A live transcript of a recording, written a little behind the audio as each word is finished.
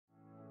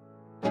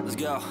Let's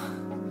go.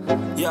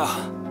 Yo,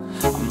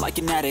 I'm like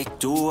an addict,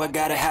 do I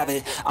gotta have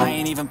it. I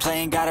ain't even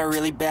playing, got a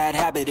really bad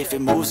habit. If it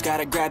moves,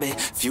 gotta grab it,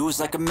 fuse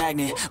like a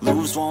magnet.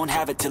 Lose, won't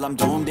have it till I'm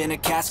doomed in a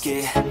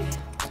casket.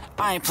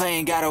 I ain't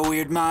playing, got a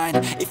weird mind.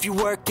 If you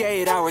work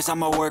 8 hours,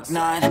 I'ma work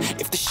 9.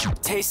 If the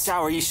shit tastes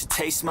sour, you should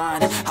taste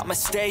mine. I'ma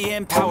stay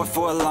in power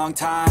for a long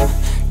time.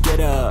 Get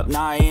up,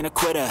 nah, I ain't a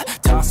quitter.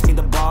 Toss me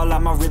the ball,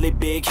 I'm a really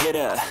big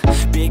hitter.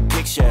 Big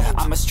picture,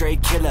 I'm a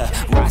straight killer.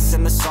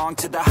 Rising the song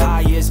to the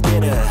highest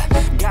bidder.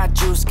 Got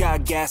juice,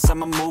 got gas,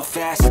 I'ma move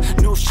fast.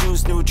 New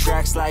shoes, new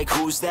tracks, like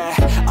who's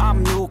that?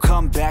 I'm new,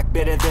 come back,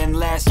 better than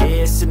last.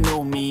 Yeah, it's a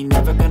new me,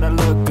 never gonna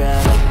look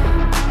back.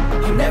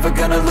 I'm never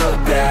gonna look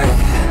back.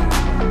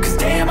 Cause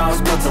damn, I was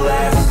built to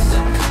last.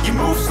 You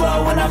move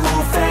slow and I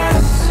move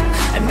fast,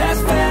 and that's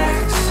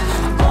facts.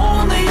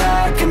 Only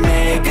I can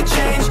make a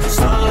change.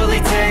 Slowly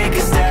take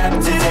a step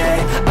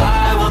today.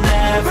 I will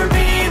never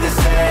be the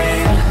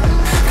same.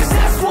 Cause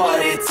that's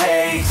what it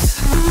takes.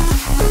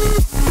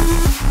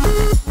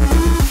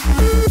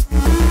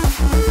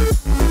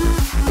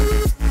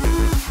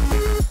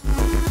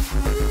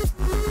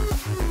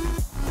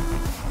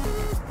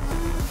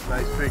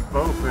 Nice big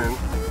Bowfin.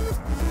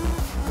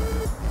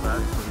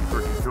 That's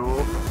pretty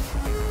cool.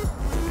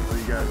 What do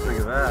you guys think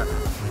of that?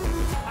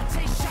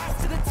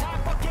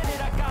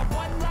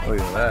 Look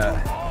at that.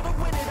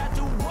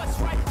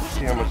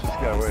 See how much this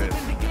guy weighs.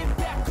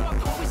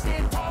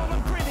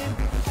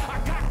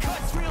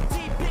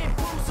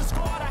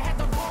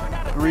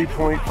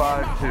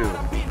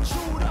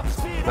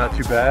 3.52. Not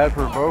too bad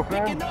for a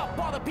Bowfin.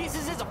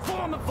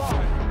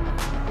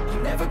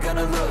 I'm never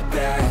gonna look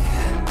back.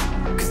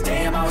 Cause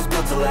damn, I was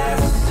built to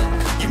last.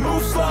 You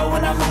move slow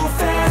and I move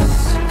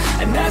fast,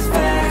 and that's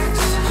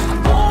facts.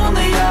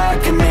 Only I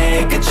can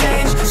make a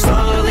change.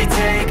 Slowly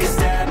take a step.